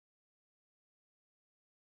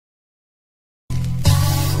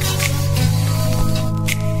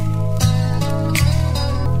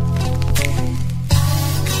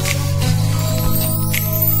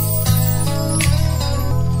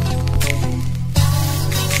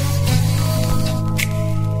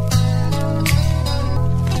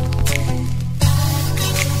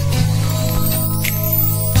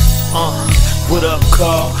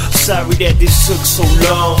sorry that this took so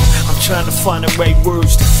long. I'm trying to find the right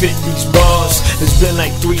words to fit these bars. It's been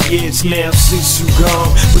like 3 years now since you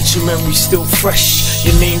gone, but your memory's still fresh,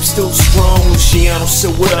 your name's still strong. Luciano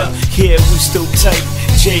said what up, yeah, we still tight.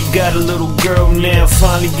 Jay got a little girl now,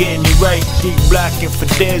 finally getting it right. Deep blocking for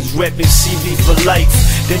Dez, reppin' CV for life.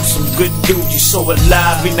 Them some good dudes, you so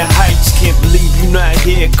alive in the heights. Can't believe you not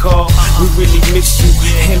here, Carl. We really miss you.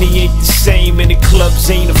 Henny ain't the same and the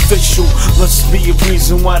clubs ain't official. Must be a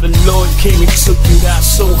reason why the Lord came and took you.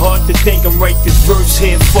 So hard to think I'm write this verse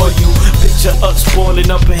here for you. Picture us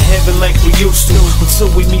balling up in heaven like we used to.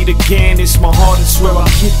 Until we meet again, it's my heart, it's where I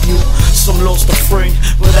keep you. Some lost a friend,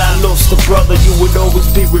 but I lost a brother. You would always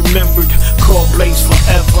be remembered. Call Blaze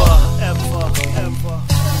forever, ever, ever.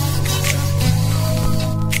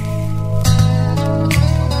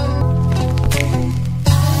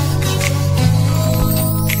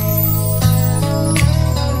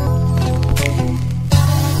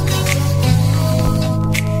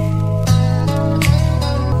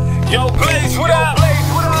 Yo, Blaze, what up?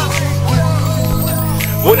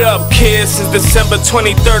 What up, kids? Since December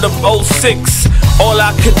 23rd of 06, all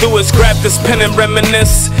I could do is grab this pen and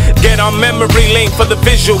reminisce. Get on memory lane for the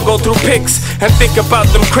visual, go through pics and think about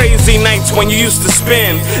them crazy nights when you used to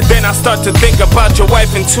spin. Then I start to think about your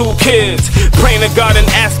wife and 2 kids, praying to God and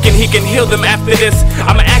asking he can heal them after this.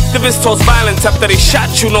 I'm an activist towards violence after they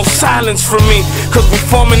shot you, no silence from me, cause we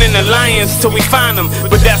forming an alliance till we find them.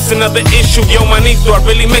 But that's another issue. Yo, manito, I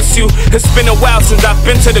really miss you. It's been a while since I've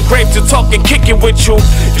been to the grave to talk and kick it with you.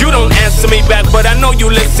 You don't answer me back, but I know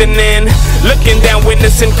you listening, looking down,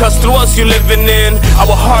 witnessing, cause through us you living in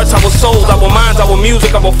our hearts, our souls, our minds, our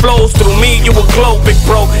music, our flows. Through me you will glow, big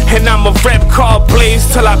bro. And I'm a rap called Blaze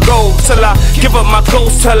till I go, till I give up my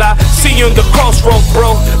ghost, till I see you in the crossroads,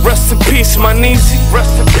 bro. Rest in peace, my Neezy.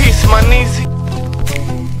 Rest in peace, my Neezy.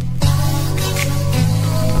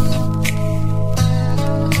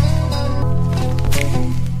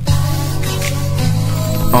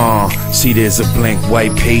 See, there's a blank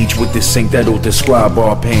white page with this ink that'll describe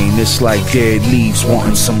our pain. It's like dead leaves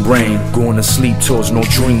wanting some rain. Going to sleep towards no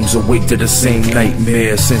dreams, awake to the same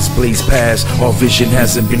nightmare. Since Blaze passed, our vision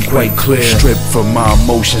hasn't been quite clear. Stripped from my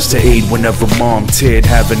emotions to aid whenever mom teared,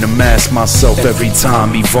 having to mask myself every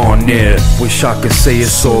time Yvonne near. Wish I could say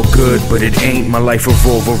it's all good, but it ain't. My life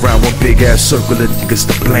revolve around one big ass circle of niggas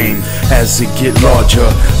to blame. As it get larger,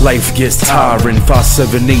 life gets tiring.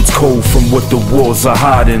 578's cold from what the walls are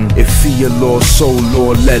hiding. If fear lost soul,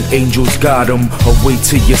 Lord, let angels guide him. Away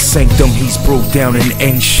to your sanctum, he's broke down and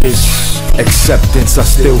anxious. Acceptance, I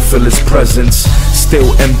still feel his presence.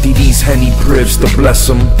 Still empty these Henny bribs to bless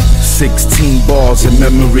him. 16 bars in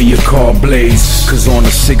memory of Carl Blaze, cause on the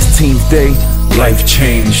 16th day, life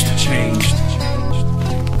changed.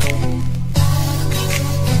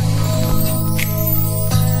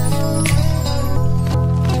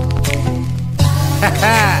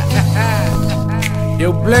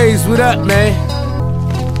 Yo, Blaze, what up, man?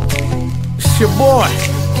 It's your boy.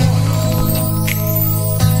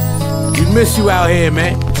 We miss you out here,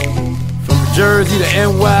 man. From Jersey to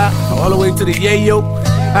NY, all the way to the Yayo.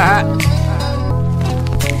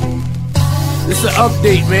 This is an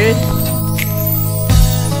update, man.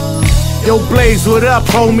 Yo, Blaze, what up,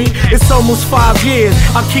 homie? It's almost 5 years.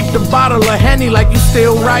 I keep the bottle of Henny like you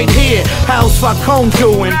still right here. How's Falcone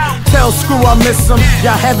doing? Tell Screw I miss him.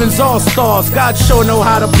 Y'all heaven's all stars. God sure know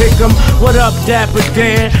how to pick them. What up, Dapper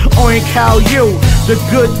Dan? Oink, how you? The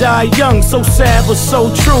good die young, so sad but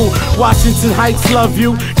so true. Washington Heights love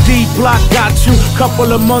you. D-Block got you.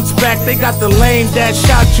 Couple of months back, they got the lame that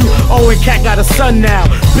shot you. Owen Cat got a son now.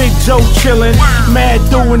 Big Joe chillin'. Mad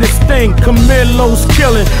doing his thing. Camilo's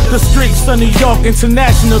killing. The streets of New York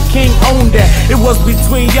International King owned that. It was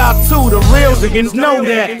between y'all two, the real niggas know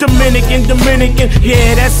that. Dominican,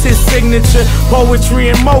 yeah, that's his signature. Poetry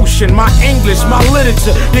in motion, my English, my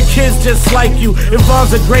literature. The kids just like you.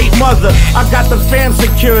 Yvonne's a great mother. I got the fam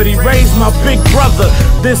security, raised my big brother.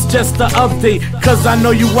 This just the update, cause I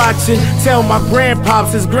know you watching. Tell my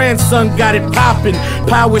grandpops his grandson got it poppin'.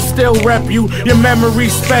 Power still rep you, your memory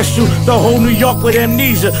special. The whole New York with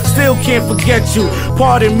amnesia, still can't forget you.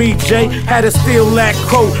 Pardon me, Jay, had to steal that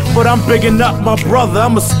quote, but I'm bigging up my brother,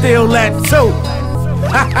 I'ma steal that too.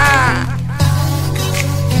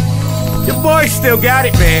 Your boy still got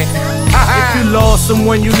it, man. If you lost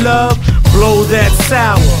someone you love, blow that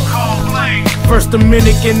sour. First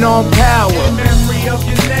Dominican on power.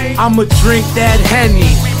 I'ma drink that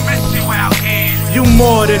Henny. You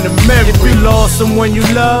more than a memory. If you lost someone you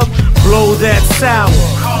love, blow that sour.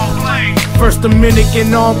 First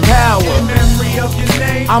Dominican on power.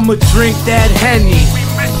 I'ma drink that Henny.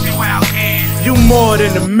 You more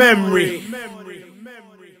than a memory.